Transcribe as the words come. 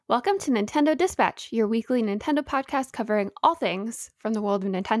Welcome to Nintendo Dispatch, your weekly Nintendo podcast covering all things from the world of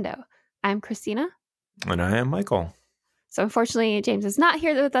Nintendo. I'm Christina. And I am Michael. So unfortunately, James is not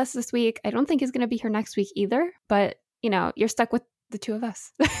here with us this week. I don't think he's going to be here next week either, but, you're stuck with the two of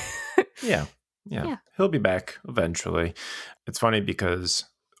us. Yeah. He'll be back eventually. It's funny because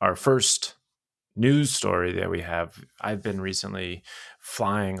our first news story that we have, I've been recently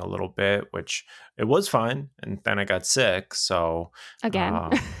flying a little bit, which it was fine. And then I got sick. So Again.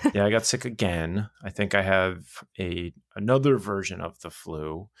 I got sick again. I think I have another version of the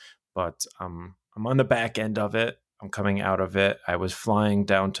flu, but I'm on the back end of it. I'm coming out of it. I was flying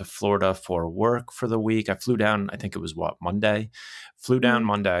down to Florida for work for the week. I flew down, I think it was Monday. Flew down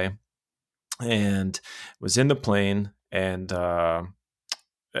Monday and was in the plane and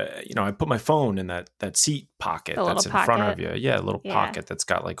I put my phone in that seat pocket that's in front of you. Yeah, a little pocket that's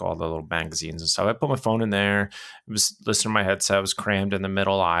got like all the little magazines and stuff. I put my phone in there. I was listening to my headset. I was crammed in the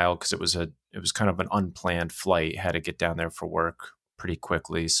middle aisle because it was kind of an unplanned flight. Had to get down there for work pretty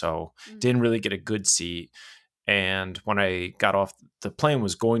quickly, so didn't really get a good seat. And when I got off the plane,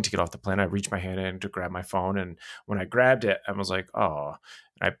 was going to get off the plane, I reached my hand in to grab my phone, and when I grabbed it, I was like, "Oh!"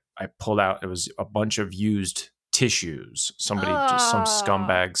 I pulled out. It was a bunch of used tissues. Some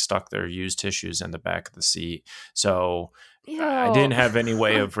scumbag stuck their used tissues in the back of the seat. So I didn't have any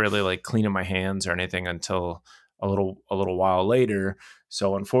way of really like cleaning my hands or anything until a little while later.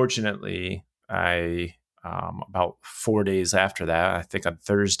 So unfortunately, I about 4 days after that, I think on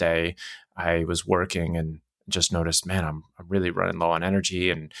Thursday, I was working and just noticed, man, I'm really running low on energy.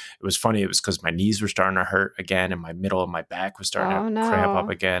 And it was funny. It was because my knees were starting to hurt again, and my middle of my back was starting to cramp up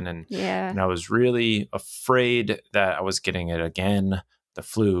again. And I was really afraid that I was getting it again, the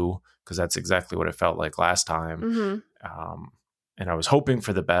flu, because that's exactly what it felt like last time. And I was hoping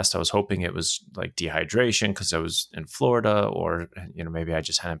for the best. I was hoping it was like dehydration because I was in Florida, or maybe I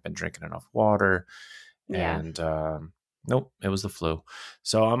just hadn't been drinking enough water. And nope, it was the flu.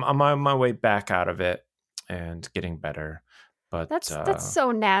 So I'm on my way back out of it and getting better. But that's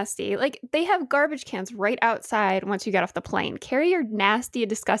so nasty. Like, they have garbage cans right outside once you get off the plane. Carry your nasty,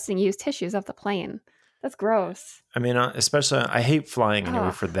 disgusting used tissues off the plane. That's gross. I mean, especially, I hate flying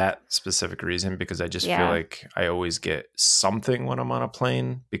anyway for that specific reason, because I just feel like I always get something when I'm on a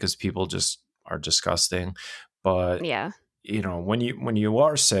plane because people just are disgusting. But when you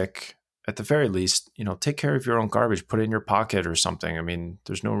are sick, at the very least, take care of your own garbage, put it in your pocket or something. I mean,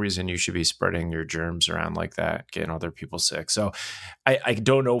 there's no reason you should be spreading your germs around like that, getting other people sick. So I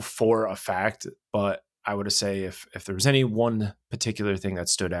don't know for a fact, but I would say if there was any one particular thing that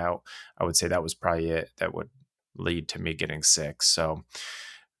stood out, I would say that was probably it that would lead to me getting sick. So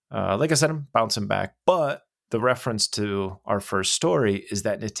like I said, I'm bouncing back. But the reference to our first story is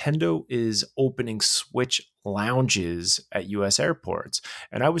that Nintendo is opening Switch lounges at U.S. airports.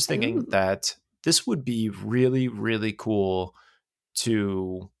 And I was thinking that this would be really, really cool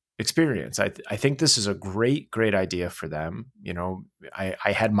to experience. I think this is a great idea for them. I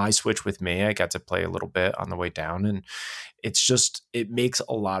had my Switch with me. I got to play a little bit on the way down, and it makes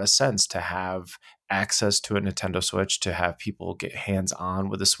a lot of sense to have access to a Nintendo Switch, to have people get hands on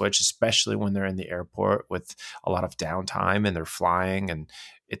with a Switch, especially when they're in the airport with a lot of downtime and they're flying. And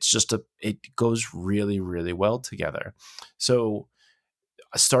it goes really, really well together. So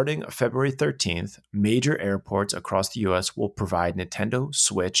starting February 13th, major airports across the U.S. will provide Nintendo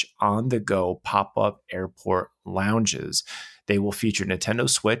Switch on-the-go pop-up airport lounges. They will feature Nintendo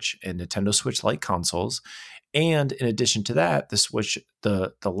Switch and Nintendo Switch-like consoles. And in addition to that,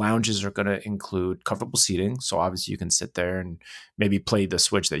 the lounges are going to include comfortable seating. So obviously you can sit there and maybe play the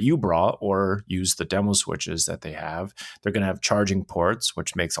Switch that you brought or use the demo Switches that they have. They're going to have charging ports,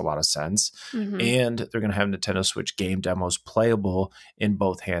 which makes a lot of sense. And they're going to have Nintendo Switch game demos playable in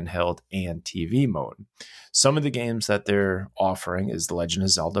both handheld and TV mode. Some of the games that they're offering is The Legend of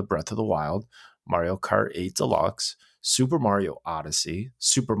Zelda Breath of the Wild, Mario Kart 8 Deluxe, Super Mario Odyssey,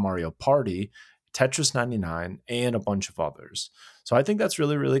 Super Mario Party, Tetris 99, and a bunch of others. So I think that's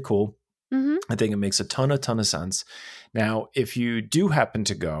really, really cool. I think it makes a ton of sense. Now, if you do happen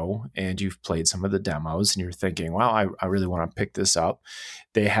to go and you've played some of the demos and you're thinking, wow, I really want to pick this up,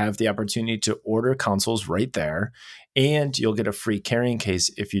 they have the opportunity to order consoles right there, and you'll get a free carrying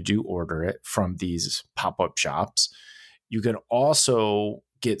case if you do order it from these pop-up shops. You can also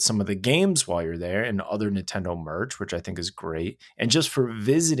get some of the games while you're there and other Nintendo merch, which I think is great. And just for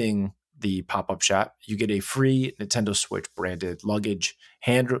visiting the pop-up shop, you get a free Nintendo Switch branded luggage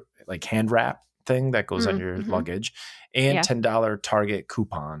hand wrap thing that goes on your luggage, and $10 Target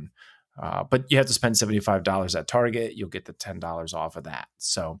coupon. But you have to spend $75 at Target. You'll get the $10 off of that.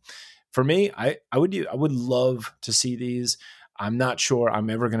 So for me, I would love to see these. I'm not sure I'm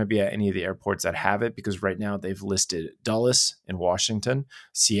ever going to be at any of the airports that have it, because right now they've listed Dulles in Washington,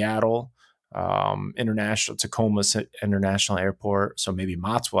 Seattle, International Tacoma International Airport. So maybe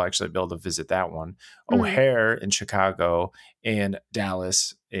Mott's will actually be able to visit that one. O'Hare in Chicago, and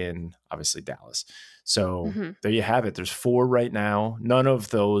Dallas in obviously Dallas. So there you have it. There's 4 right now. None of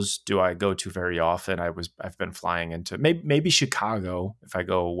those do I go to very often. I've been flying into maybe Chicago if I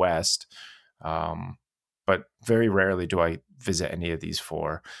go west. But very rarely do I visit any of these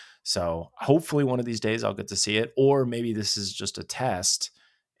 4. So hopefully one of these days I'll get to see it, or maybe this is just a test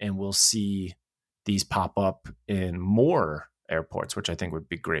and we'll see these pop up in more airports, which I think would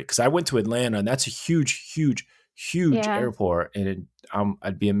be great. Because I went to Atlanta, and that's a huge airport, and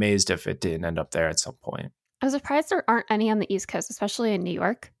I'd be amazed if it didn't end up there at some point. I'm surprised there aren't any on the East Coast, especially in New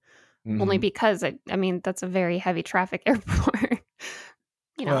York. Only because I mean that's a very heavy traffic airport.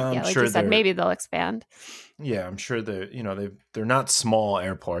 Like sure you said, maybe they'll expand. Yeah, I'm sure they're not small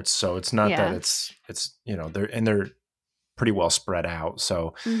airports, so it's not that it's they're pretty well spread out.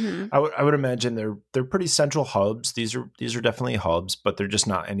 So I would imagine they're pretty central hubs. These are definitely hubs, but they're just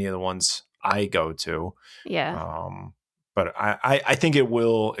not any of the ones I go to. Yeah. But I think it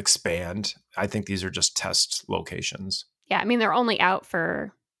will expand. I think these are just test locations. Yeah, I mean they're only out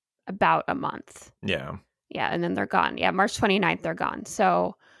for about a month. Yeah. Yeah, and then they're gone. Yeah, March 29th, they're gone.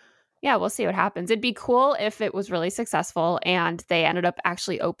 So, yeah, we'll see what happens. It'd be cool if it was really successful and they ended up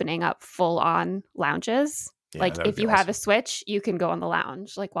actually opening up full-on lounges. Yeah, like, if you have a Switch, you can go on the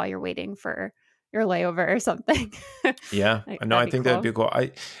lounge, like, while you're waiting for your layover or something. Yeah, no, I think that'd be cool.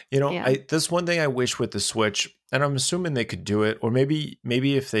 This one thing I wish with the Switch, and I'm assuming they could do it, or maybe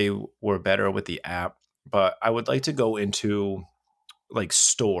if they were better with the app, but I would like to go into like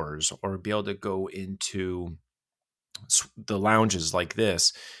stores or be able to go into the lounges like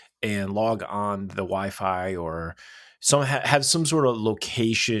this and log on the Wi-Fi, or have some sort of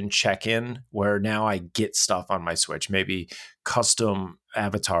location check-in where now I get stuff on my Switch, maybe custom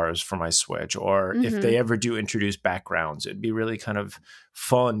avatars for my Switch, or if they ever do introduce backgrounds, it'd be really kind of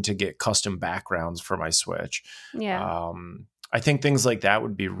fun to get custom backgrounds for my Switch. Yeah. I think things like that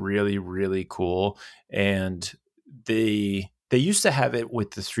would be really, really cool. And they used to have it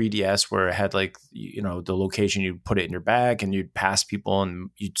with the 3DS where it had like, the location, you'd put it in your bag and you'd pass people and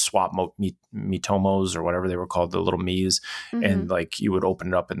you'd swap Miitomos or whatever they were called, the little Miis. And like you would open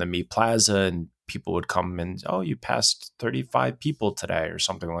it up in the Mii Plaza and people would come and, oh, you passed 35 people today or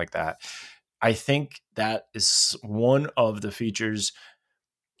something like that. I think that is one of the features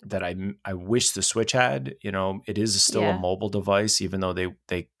that I wish the Switch had. It is still a mobile device, even though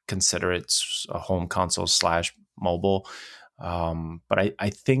they consider it a home console / mobile. But I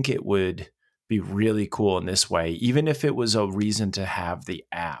think it would be really cool in this way, even if it was a reason to have the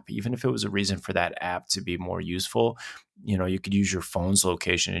app, even if it was a reason for that app to be more useful. You could use your phone's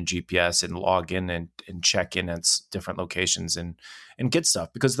location and GPS and log in and check in at different locations and get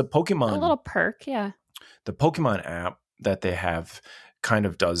stuff, because the Pokemon, a little perk. Yeah. The Pokemon app that they have kind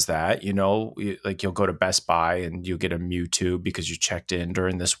of does that, like you'll go to Best Buy and you'll get a Mewtwo because you checked in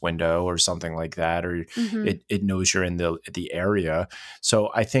during this window or something like that, or it knows you're in the area.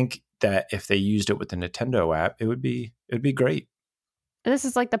 So I think that if they used it with the Nintendo app, it would be great. This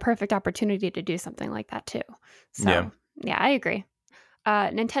is like the perfect opportunity to do something like that too. So yeah, I agree.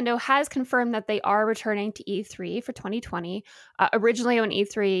 Nintendo has confirmed that they are returning to E3 for 2020. Originally, when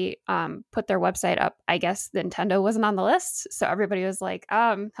E3 put their website up, I guess Nintendo wasn't on the list. So everybody was like,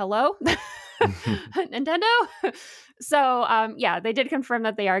 hello? Nintendo? So, they did confirm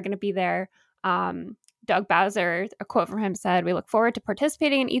that they are going to be there. Doug Bowser, a quote from him said, "We look forward to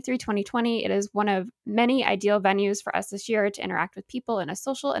participating in E3 2020. It is one of many ideal venues for us this year to interact with people in a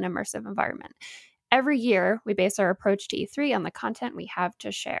social and immersive environment. Every year, we base our approach to E3 on the content we have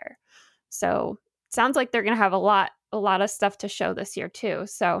to share." So sounds like they're going to have a lot of stuff to show this year too.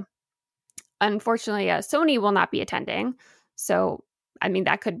 So unfortunately, Sony will not be attending. So, I mean,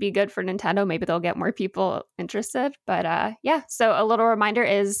 that could be good for Nintendo. Maybe they'll get more people interested. But so a little reminder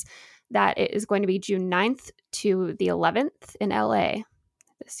is that it is going to be June 9th to the 11th in LA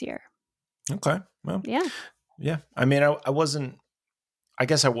this year. Okay. Well, yeah. I mean, I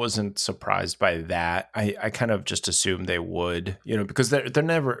guess I wasn't surprised by that. I kind of just assumed they would, because they're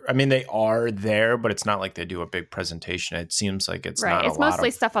never, I mean, they are there, but it's not like they do a big presentation. It seems like it's right. not It's a lot mostly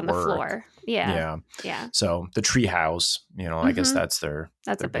of stuff on work. the floor. Yeah. So the Treehouse, I guess that's their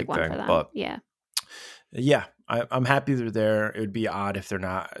a big one thing. for them. But yeah, I'm happy they're there. It would be odd if they're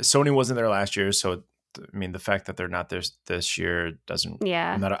not. Sony wasn't there last year, so I mean, the fact that they're not there this year doesn't.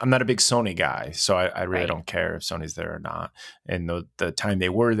 Yeah, I'm not a big Sony guy, so I really don't care if Sony's there or not. And the time they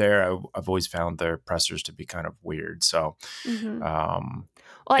were there, I've always found their pressers to be kind of weird. So, well,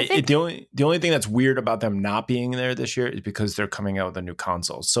 I think the only thing that's weird about them not being there this year is because they're coming out with a new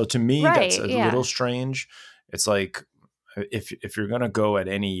console. So to me, that's a little strange. It's like if you're gonna go at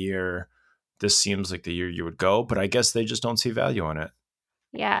any year, this seems like the year you would go. But I guess they just don't see value in it.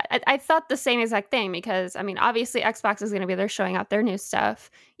 Yeah, I thought the same exact thing because, I mean, obviously Xbox is going to be there showing out their new stuff.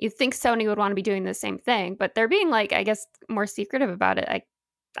 You'd think Sony would want to be doing the same thing, but they're being, like, I guess, more secretive about it,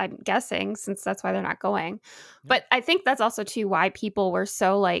 I'm guessing, since that's why they're not going. Yeah. But I think that's also, too, why people were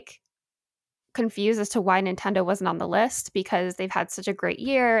so, like, confused as to why Nintendo wasn't on the list, because they've had such a great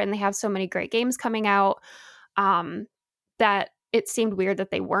year and they have so many great games coming out that it seemed weird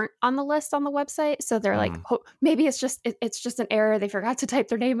that they weren't on the list on the website. So they're like, oh, maybe it's just an error. They forgot to type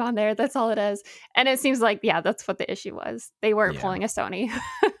their name on there. That's all it is. And it seems like, yeah, that's what the issue was. They weren't pulling a Sony.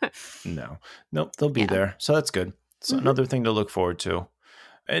 Nope, they'll be there. So that's good. So another thing to look forward to.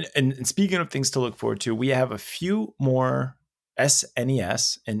 And speaking of things to look forward to, we have a few more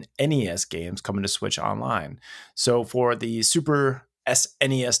SNES and NES games coming to Switch Online. So for the Super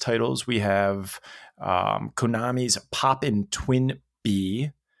SNES titles, we have Konami's Poppin' Twin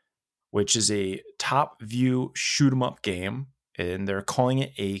B, which is a top view shoot 'em up game, and they're calling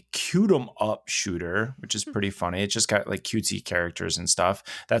it a cute 'em up shooter, which is pretty funny. It's just got like cutesy characters and stuff.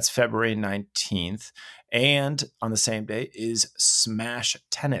 That's February 19th. And on the same day is Smash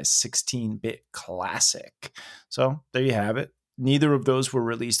Tennis 16-bit classic. So there you have it. Neither of those were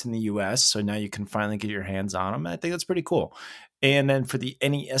released in the US, so now you can finally get your hands on them. I think that's pretty cool. And then for the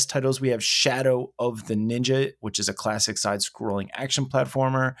NES titles, we have Shadow of the Ninja, which is a classic side-scrolling action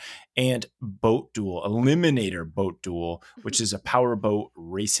platformer, and Boat Duel, Eliminator Boat Duel, which is a powerboat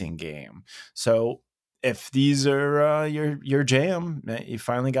racing game. So if these are your jam, you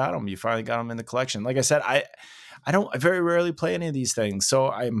finally got them. You finally got them in the collection. Like I said, I very rarely play any of these things, so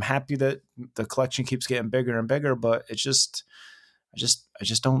I'm happy that the collection keeps getting bigger and bigger. But I just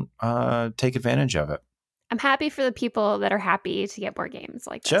don't take advantage of it. I'm happy for the people that are happy to get more games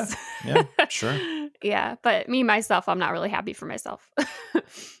like this. Yeah, sure. Yeah, but me, myself, I'm not really happy for myself.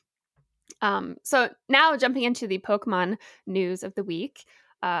 So now jumping into the Pokemon news of the week.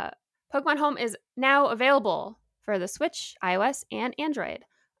 Pokemon Home is now available for the Switch, iOS, and Android.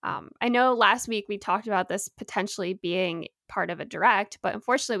 I know last week we talked about this potentially being part of a Direct, but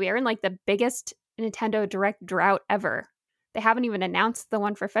unfortunately we are in like the biggest Nintendo Direct drought ever. They haven't even announced the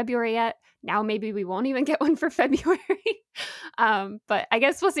one for February yet. Now maybe we won't even get one for February. But I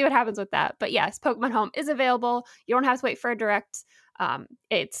guess we'll see what happens with that. But yes, Pokemon Home is available. You don't have to wait for a Direct.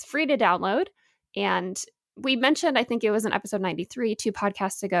 It's free to download. And we mentioned, I think it was in episode 93, 2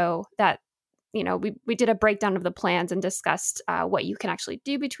 podcasts ago, that, you know, we did a breakdown of the plans and discussed what you can actually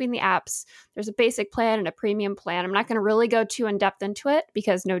do between the apps. There's a basic plan and a premium plan. I'm not going to really go too in depth into it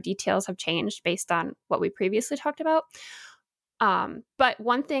because no details have changed based on what we previously talked about. But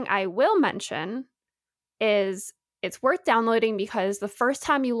one thing I will mention is it's worth downloading because the first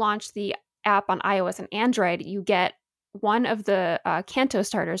time you launch the app on iOS and Android, you get one of the Kanto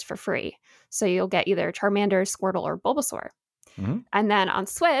starters for free. So you'll get either Charmander, Squirtle, or Bulbasaur. Mm-hmm. And then on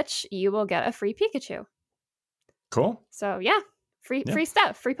Switch, you will get a free Pikachu. Cool. So yeah, free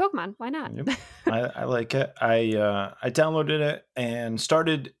stuff, free Pokemon. Why not? Yep. I like it. I downloaded it and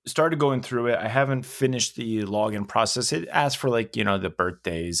started going through it. I haven't finished the login process. It asks for like, you know, the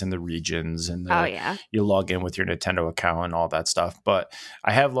birthdays and the regions and you log in with your Nintendo account and all that stuff. But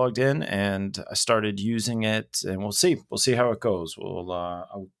I have logged in and I started using it, and we'll see how it goes.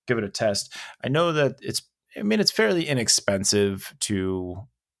 I'll give it a test. I know that it's fairly inexpensive to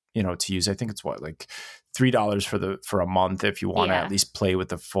use. I think it's like $3 for a month if you want to at least play with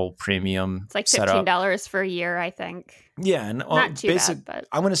the full premium. It's like $15 for a year, I think. Yeah, and not too basic. Bad, but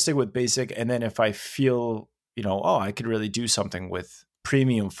I'm going to stick with basic, and then if I feel I could really do something with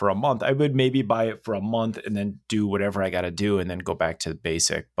premium for a month, I would maybe buy it for a month and then do whatever I got to do and then go back to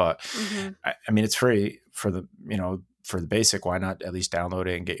basic. But it's free for the basic. Why not at least download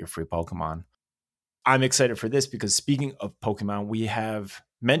it and get your free Pokemon? I'm excited for this because speaking of Pokemon, we have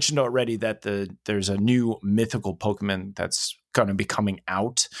mentioned already that there's a new mythical Pokemon that's going to be coming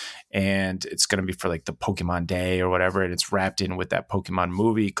out, and it's going to be for like the Pokemon Day or whatever, and it's wrapped in with that Pokemon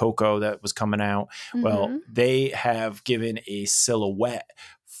movie Coco that was coming out. Mm-hmm. Well, they have given a silhouette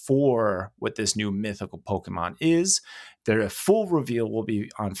for what this new mythical Pokemon is. Their full reveal will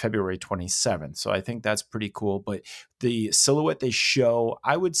be on February 27th, so I think that's pretty cool. But the silhouette they show,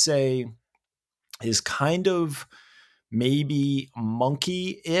 I would say, is kind of maybe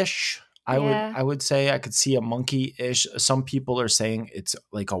monkey-ish I would say I could see a monkey-ish. Some people are saying it's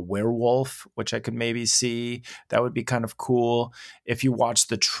like a werewolf, which I could maybe see. That would be kind of cool. If you watch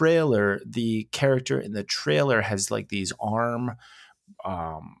the trailer, the character in the trailer has like these arm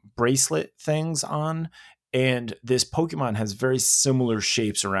bracelet things on, and this Pokemon has very similar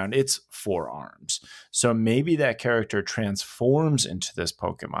shapes around its forearms. So maybe that character transforms into this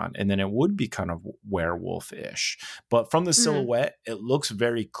Pokemon, and then it would be kind of werewolf-ish. But from the silhouette, it looks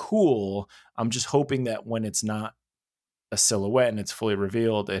very cool. I'm just hoping that when it's not a silhouette and it's fully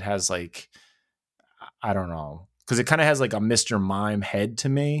revealed, it has like, I don't know, because it kind of has like a Mr. Mime head to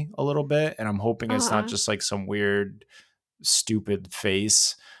me a little bit, and I'm hoping it's not just like some weird, stupid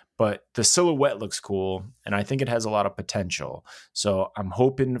face. But the silhouette looks cool, and I think it has a lot of potential. So I'm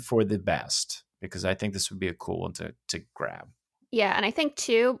hoping for the best, because I think this would be a cool one to grab. Yeah, and I think,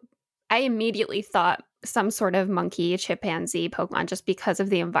 too, I immediately thought some sort of monkey, chimpanzee Pokemon just because of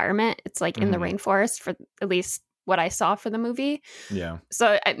the environment. It's like in the rainforest, for at least what I saw for the movie. Yeah.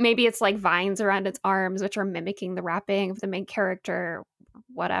 So maybe it's like vines around its arms, which are mimicking the wrapping of the main character,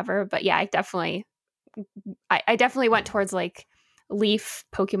 whatever. But yeah, I definitely went towards like leaf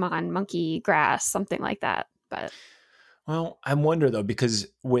Pokemon, monkey, grass, something like that. But well, I wonder though, because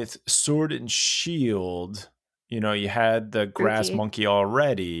with Sword and Shield, you had the grass monkey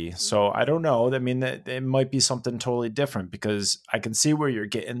already. So I don't know. I mean, that it might be something totally different, because I can see where you're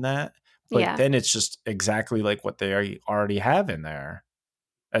getting that, but then it's just exactly like what they already have in there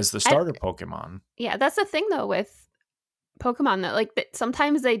as the starter Pokemon. Yeah, that's the thing though with Pokemon, that like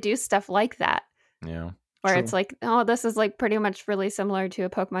sometimes they do stuff like that. Yeah. Where it's like, oh, this is like pretty much really similar to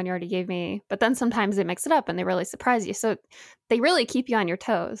a Pokemon you already gave me. But then sometimes they mix it up and they really surprise you. So they really keep you on your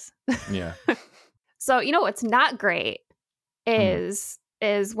toes. Yeah. So, what's not great is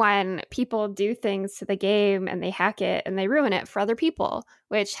when people do things to the game and they hack it and they ruin it for other people,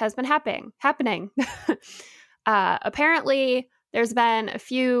 which has been happening. Apparently, there's been a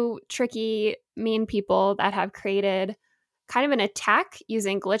few tricky, mean people that have created kind of an attack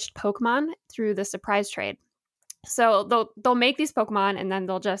using glitched Pokemon through the surprise trade. So they'll make these Pokemon and then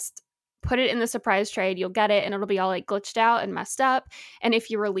they'll just put it in the surprise trade. You'll get it and it'll be all like glitched out and messed up. And if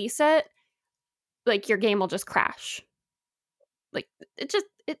you release it, like your game will just crash. Like it's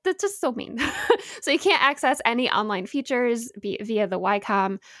just so mean. So you can't access any online features via the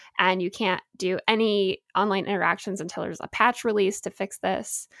Wycom, and you can't do any online interactions until there's a patch release to fix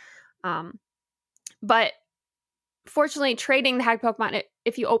this. But fortunately, trading the hacked Pokemon,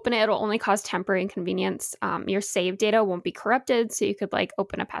 if you open it, it'll only cause temporary inconvenience. Your save data won't be corrupted, so you could like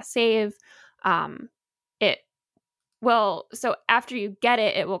open a past save. It will, so after you get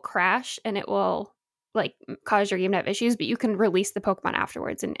it, it will crash and it will like cause your game to have issues, but you can release the Pokemon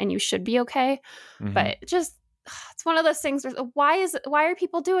afterwards and you should be okay. But just, it's one of those things where, why are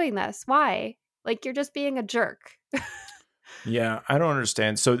people doing this? Why? Like, you're just being a jerk. Yeah, I don't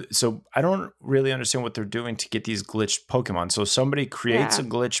understand. So I don't really understand what they're doing to get these glitched Pokemon. So somebody creates a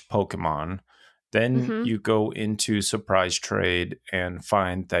glitched Pokemon, then you go into surprise trade and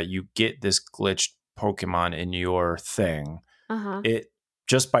find that you get this glitched Pokemon in your thing. It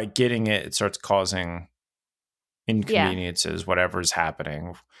just by getting it, it starts causing inconveniences, whatever's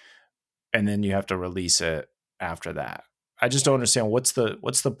happening, and then you have to release it after that. I just don't understand what's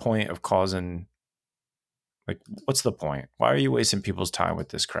the point of causing. Like, what's the point? Why are you wasting people's time with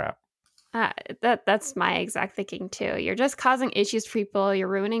this crap? That's my exact thinking too. You're just causing issues for people. You're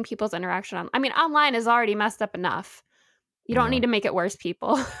ruining people's interaction. Online is already messed up enough. You don't need to make it worse,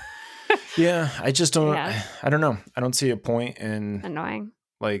 people. Yeah, I just don't. I don't know. I don't see a point in annoying.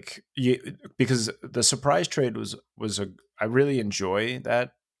 Like, because the surprise trade was I really enjoy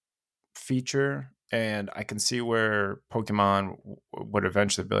that feature, and I can see where Pokemon would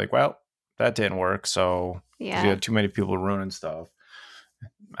eventually be like, well, that didn't work, so you had too many people ruining stuff.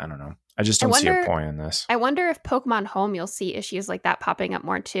 I don't know. I just don't see a point in this. I wonder if Pokemon Home, you'll see issues like that popping up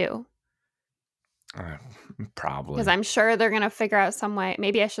more too. Probably. Because I'm sure they're going to figure out some way.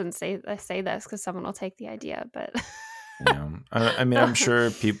 Maybe I shouldn't say this because someone will take the idea, but... Yeah. I mean, I'm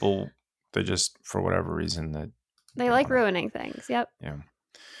sure people, they just, for whatever reason, that they like ruining things. Yep.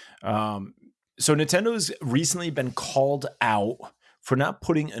 Yeah. So Nintendo's recently been called out for not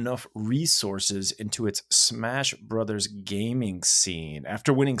putting enough resources into its Smash Brothers gaming scene.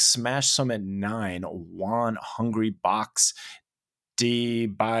 After winning Smash Summit 9, Juan Hungry Box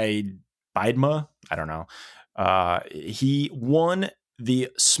Bidema, I don't know. He won the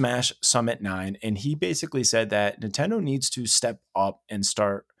Smash Summit 9, and he basically said that Nintendo needs to step up and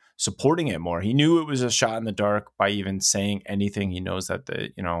start supporting it more. He knew it was a shot in the dark by even saying anything. He knows that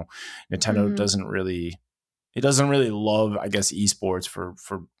Nintendo doesn't really love, I guess, esports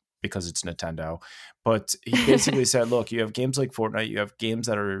for because it's Nintendo. But he basically said, look, you have games like Fortnite, you have games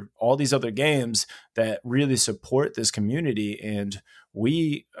that are all these other games that really support this community, and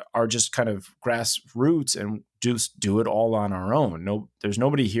we are just kind of grassroots and just do it all on our own. No, there's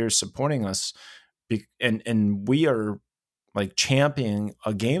nobody here supporting us, and we are like championing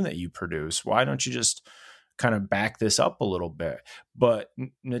a game that you produce. Why don't you just kind of back this up a little bit? But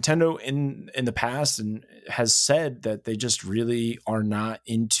Nintendo in the past and has said that they just really are not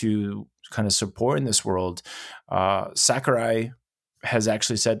into kind of supporting this world. Sakurai has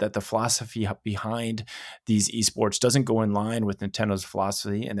actually said that the philosophy behind these esports doesn't go in line with Nintendo's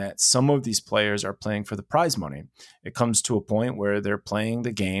philosophy, and that some of these players are playing for the prize money. It comes to a point where they're playing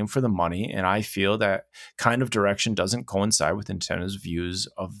the game for the money, and I feel that kind of direction doesn't coincide with Nintendo's views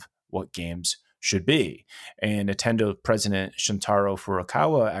of what games should be. And Nintendo president Shuntaro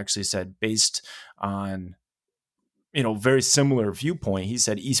Furukawa actually said, based on very similar viewpoint, he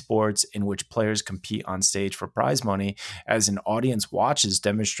said esports in which players compete on stage for prize money as an audience watches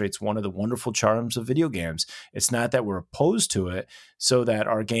demonstrates one of the wonderful charms of video games. It's not that we're opposed to it, so that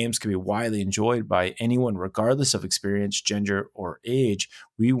our games can be widely enjoyed by anyone regardless of experience, gender, or age.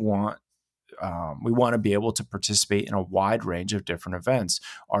 We want to be able to participate in a wide range of different events.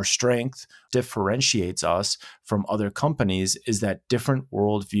 Our strength differentiates us from other companies is that different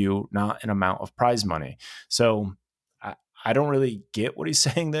worldview, not an amount of prize money. So I don't really get what he's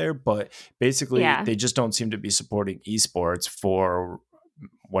saying there, but basically they just don't seem to be supporting esports for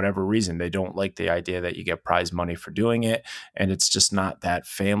whatever reason. They don't like the idea that you get prize money for doing it, and it's just not that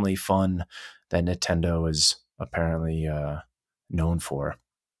family fun that Nintendo is apparently known for.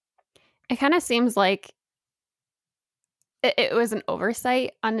 It kind of seems like it was an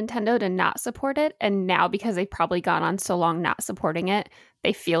oversight on Nintendo to not support it. And now, because they've probably gone on so long not supporting it,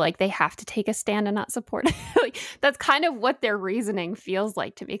 they feel like they have to take a stand and not support it. Like, that's kind of what their reasoning feels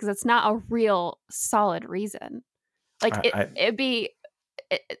like to me, because it's not a real solid reason. Like it'd be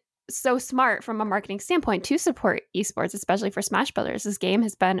so smart from a marketing standpoint to support esports, especially for Smash Brothers. This game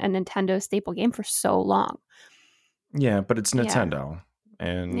has been a Nintendo staple game for so long. Yeah, but it's Nintendo. Yeah.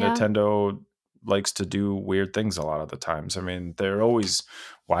 And Nintendo likes to do weird things a lot of the times. I mean, they're always,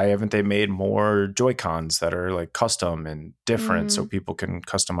 why haven't they made more Joy-Cons that are like custom and different so people can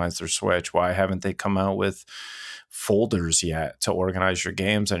customize their Switch? Why haven't they come out with folders yet to organize your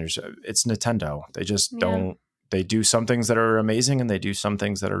games? And it's Nintendo. They just don't. They do some things that are amazing, and they do some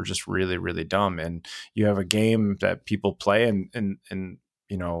things that are just really, really dumb. And you have a game that people play, and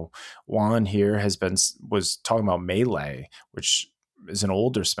Juan here was talking about Melee, which is an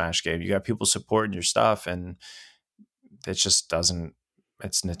older Smash game. You got people supporting your stuff, and it just doesn't.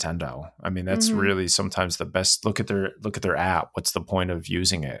 It's Nintendo. I mean, that's really sometimes the best. Look at their app. What's the point of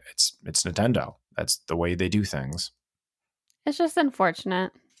using it? It's Nintendo. That's the way they do things. It's just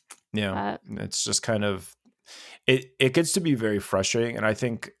unfortunate. Yeah, it's just kind of it gets to be very frustrating, and I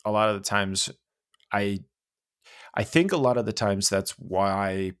think a lot of the times I think a lot of the times that's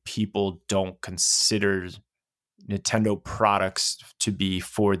why people don't consider Nintendo products to be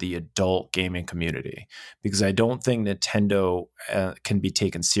for the adult gaming community, because I don't think Nintendo can be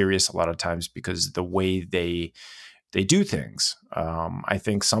taken serious a lot of times because the way they do things. I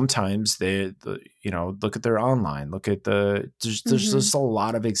think sometimes they look at their online, look at there's just a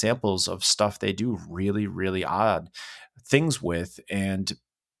lot of examples of stuff they do really, really odd things with, and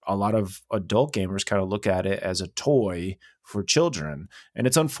a lot of adult gamers kind of look at it as a toy for children, and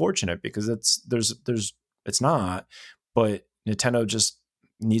it's unfortunate because it's not, but Nintendo just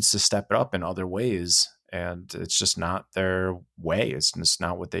needs to step it up in other ways, and it's just not their way. It's just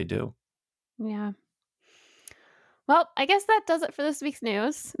not what they do. Yeah. Well, I guess that does it for this week's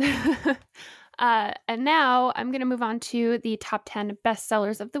news. And now I'm going to move on to the top 10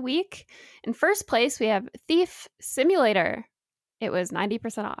 bestsellers of the week. In first place, we have Thief Simulator. It was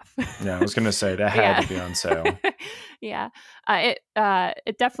 90% off. Yeah, I was going to say that had to be on sale. Yeah. It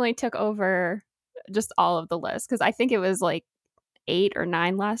definitely took over just all of the lists, because I think it was like 8 or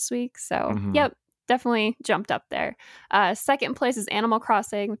 9 last week. So, yep, definitely jumped up there. Second place is Animal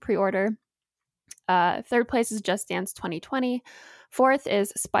Crossing pre-order. Third place is Just Dance 2020. Fourth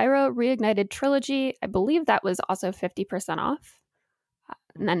is Spyro Reignited Trilogy. I believe that was also 50% off.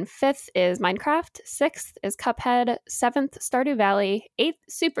 And then fifth is Minecraft. Sixth is Cuphead. Seventh, Stardew Valley. Eighth,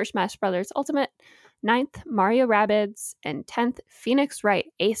 Super Smash Bros. Ultimate. Ninth, Mario Rabbids. And 10th, Phoenix Wright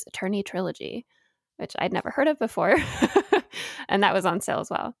Ace Attorney Trilogy, which I'd never heard of before. And that was on sale as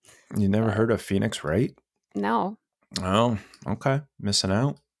well. You never heard of Phoenix Wright? No. Oh, okay. Missing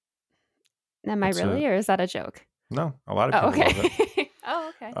out. Am I really, or is that a joke? No, a lot of people love it.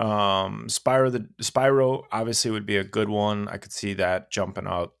 Oh, okay. Spyro obviously would be a good one. I could see that jumping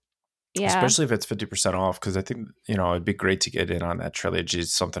up Yeah. Especially if it's 50% off, because I think, it'd be great to get in on that trilogy.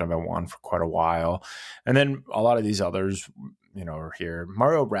 It's something I've been wanting for quite a while. And then a lot of these others, are here.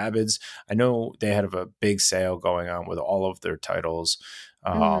 Mario Rabbids, I know they had a big sale going on with all of their titles.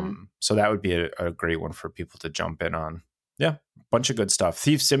 So that would be a great one for people to jump in on. Yeah, bunch of good stuff.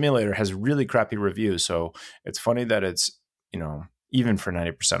 Thief Simulator has really crappy reviews. So it's funny that it's, even for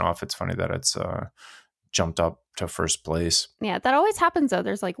 90% off, it's funny that it's jumped up to first place. Yeah, that always happens though.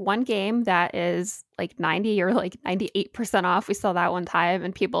 There's like one game that is like 90 or like 98% off. We saw that one time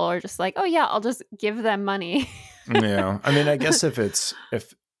and people are just like, oh yeah, I'll just give them money. Yeah. I mean, I guess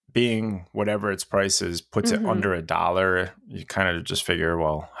if being whatever its price is puts it under $1, you kind of just figure,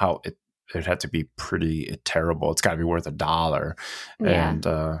 well, how it'd have to be pretty terrible. It's got to be worth $1. Yeah.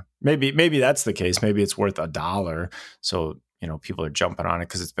 And maybe that's the case. Maybe it's worth $1. So people are jumping on it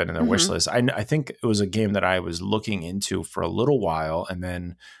because it's been in their wish list. I think it was a game that I was looking into for a little while. And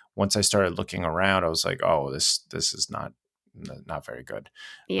then once I started looking around, I was like, oh, this is not very good.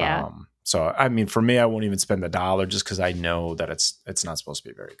 Yeah. So, I mean, for me, I won't even spend $1 just because I know that it's not supposed to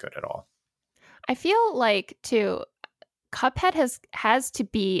be very good at all. I feel like, too, Cuphead has to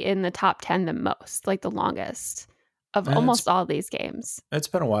be in the top 10 the most, like the longest of almost all these games. It's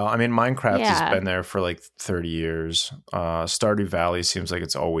been a while. I mean, Minecraft has been there for like 30 years. Stardew Valley seems like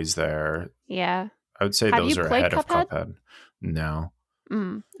it's always there. Yeah. I would say those are ahead of Cuphead. No.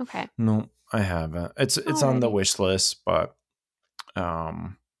 Okay. No, I haven't. It's on the wish list, but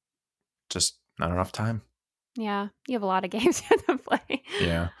just not enough time. Yeah, you have a lot of games you have to play.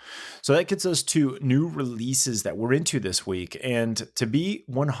 Yeah. So that gets us to new releases that we're into this week. And to be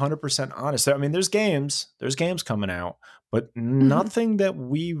 100% honest, I mean, there's games coming out, but nothing that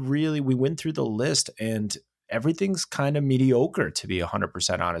we went through the list and everything's kind of mediocre, to be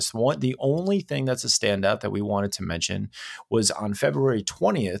 100% honest. The only thing that's a standout that we wanted to mention was on February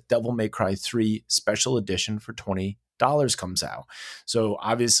 20th, Devil May Cry 3 Special Edition for $20 comes out. So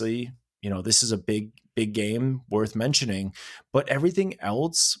obviously, this is a big game worth mentioning, but everything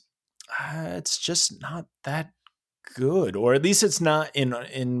else, it's just not that good, or at least it's not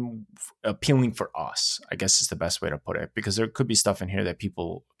in appealing for us, I guess is the best way to put it, because there could be stuff in here that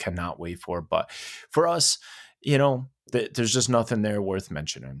people cannot wait for. But for us, there's just nothing there worth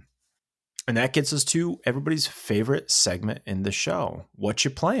mentioning. And that gets us to everybody's favorite segment in the show. What you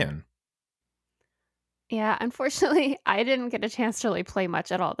playing? Yeah, unfortunately, I didn't get a chance to really play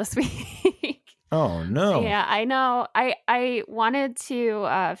much at all this week. Oh, no. Yeah, I know. I wanted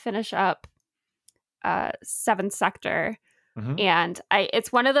to finish up Seventh Sector. And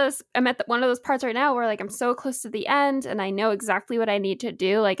it's one of those, I'm at one of those parts right now where like I'm so close to the end and I know exactly what I need to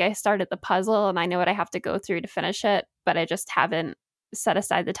do. Like I started the puzzle and I know what I have to go through to finish it, but I just haven't set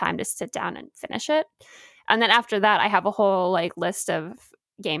aside the time to sit down and finish it. And then after that, I have a whole like list of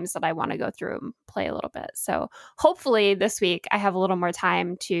games that I want to go through and play a little bit. So hopefully this week I have a little more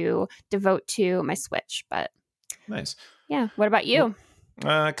time to devote to my Switch. But nice. Yeah. What about you?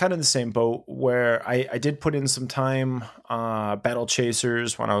 Kind of the same boat where I did put in some time, Battle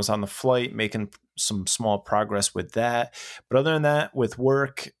Chasers when I was on the flight, making some small progress with that. But other than that, with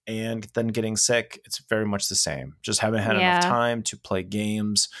work and then getting sick, it's very much the same. Just haven't had enough time to play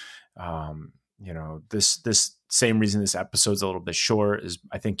games. This same reason this episode's a little bit short is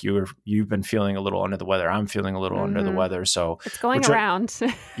I think you've been feeling a little under the weather. I'm feeling a little under the weather. So it's going around.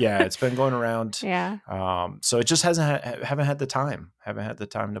 Yeah, it's been going around. Yeah. So it just haven't had the time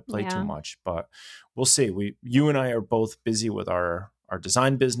to play too much, but we'll see. You and I are both busy with our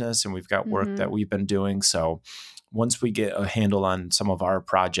design business and we've got work that we've been doing. So once we get a handle on some of our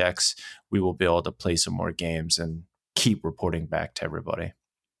projects, we will be able to play some more games and keep reporting back to everybody.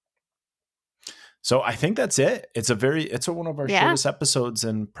 So I think that's it. It's one of our shortest episodes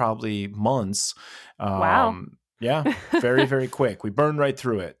in probably months. Wow. Yeah, very, very quick. We burned right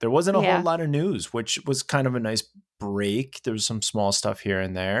through it. There wasn't a whole lot of news, which was kind of a nice break. There was some small stuff here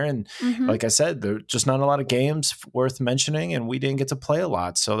and there. And like I said, there's just not a lot of games worth mentioning, and we didn't get to play a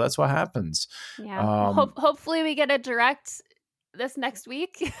lot. So that's what happens. Yeah. Hopefully we get a direct this next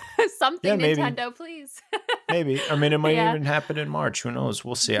week. Something Nintendo, please. Maybe. I mean, it might even happen in March. Who knows?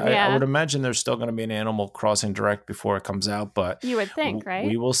 We'll see. I would imagine there's still going to be an Animal Crossing Direct before it comes out, but you would think, right?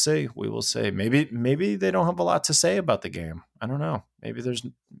 We will see. Maybe they don't have a lot to say about the game. I don't know. Maybe there's,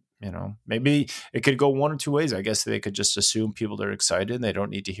 maybe it could go one or two ways. I guess they could just assume people are excited and they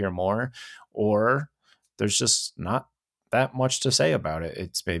don't need to hear more, or there's just not that much to say about it.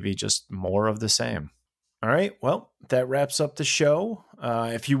 It's maybe just more of the same. All right. Well, that wraps up the show.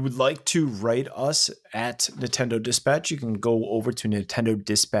 If you would like to write us at Nintendo Dispatch, you can go over to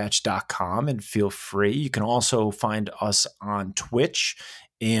nintendodispatch.com and feel free. You can also find us on Twitch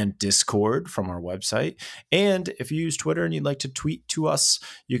and Discord from our website. And if you use Twitter and you'd like to tweet to us,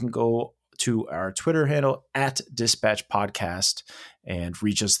 you can go to our Twitter handle @Dispatch Podcast and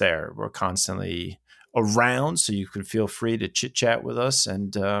reach us there. We're constantly around, so you can feel free to chit chat with us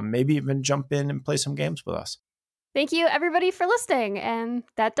and maybe even jump in and play some games with us. Thank you, everybody, for listening. And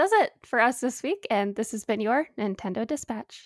that does it for us this week. And this has been your Nintendo Dispatch.